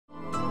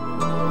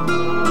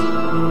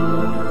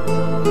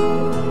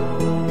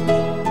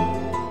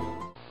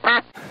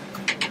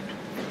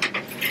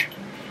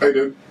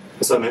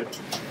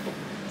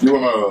You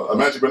want a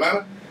magic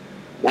banana?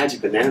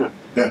 Magic banana?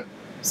 Yeah.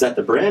 Is that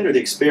the brand or the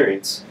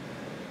experience?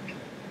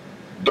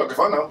 Duck if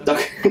I know.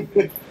 Duck.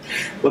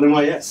 Well then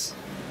why yes.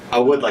 I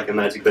would like a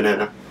magic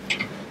banana.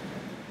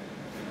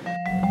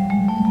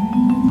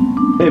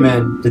 Hey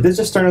man, did this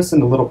just turn us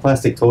into little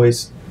plastic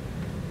toys?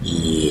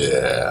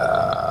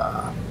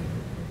 Yeah.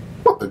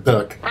 What the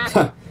duck?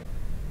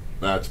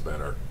 That's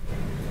better.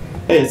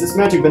 Hey, is this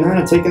magic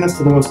banana taking us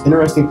to the most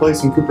interesting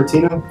place in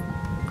Cupertino?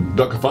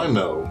 Duck if I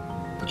know,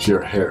 but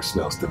your hair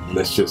smells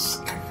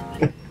delicious.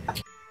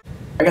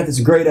 I got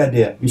this great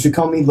idea. You should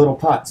call me Little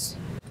Potts.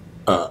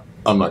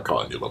 I'm not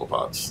calling you Little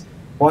Pots.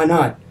 Why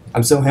not?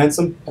 I'm so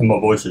handsome and my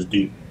voice is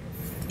deep.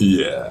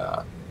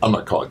 Yeah, I'm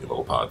not calling you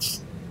Little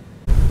Pots.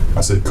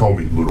 I said call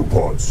me Little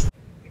Pots.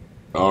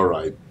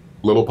 Alright,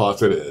 Little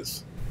Pots it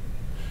is.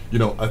 You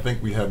know, I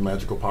think we have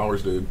magical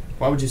powers, dude.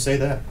 Why would you say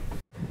that?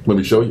 Let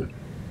me show you.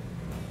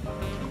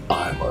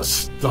 I'm a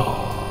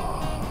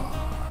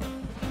star.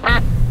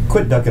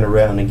 Quit ducking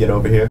around and get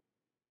over here.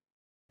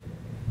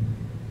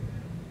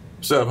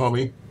 What's up,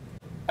 homie?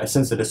 I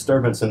sense a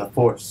disturbance in the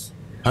force.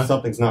 Huh?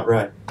 Something's not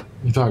right. What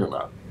are you talking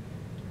about?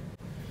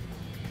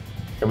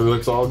 Everything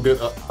looks all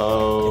good.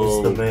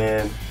 Uh-oh. It's the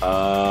man.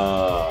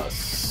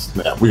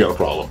 Snap. We got a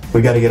problem.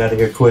 We gotta get out of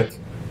here quick.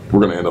 We're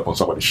gonna end up on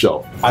somebody's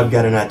shelf. I've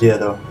got an idea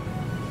though.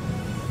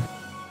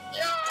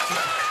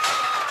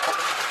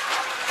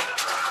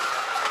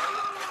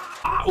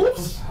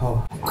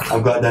 Oh,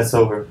 I'm glad that's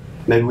over.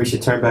 Maybe we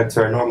should turn back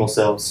to our normal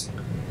selves.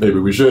 Maybe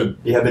we should.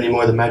 You have any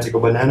more of the magical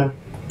banana?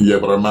 Yeah,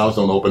 but our mouths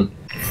don't open.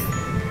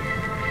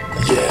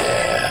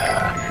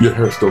 Yeah. Your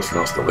hair still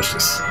smells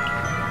delicious.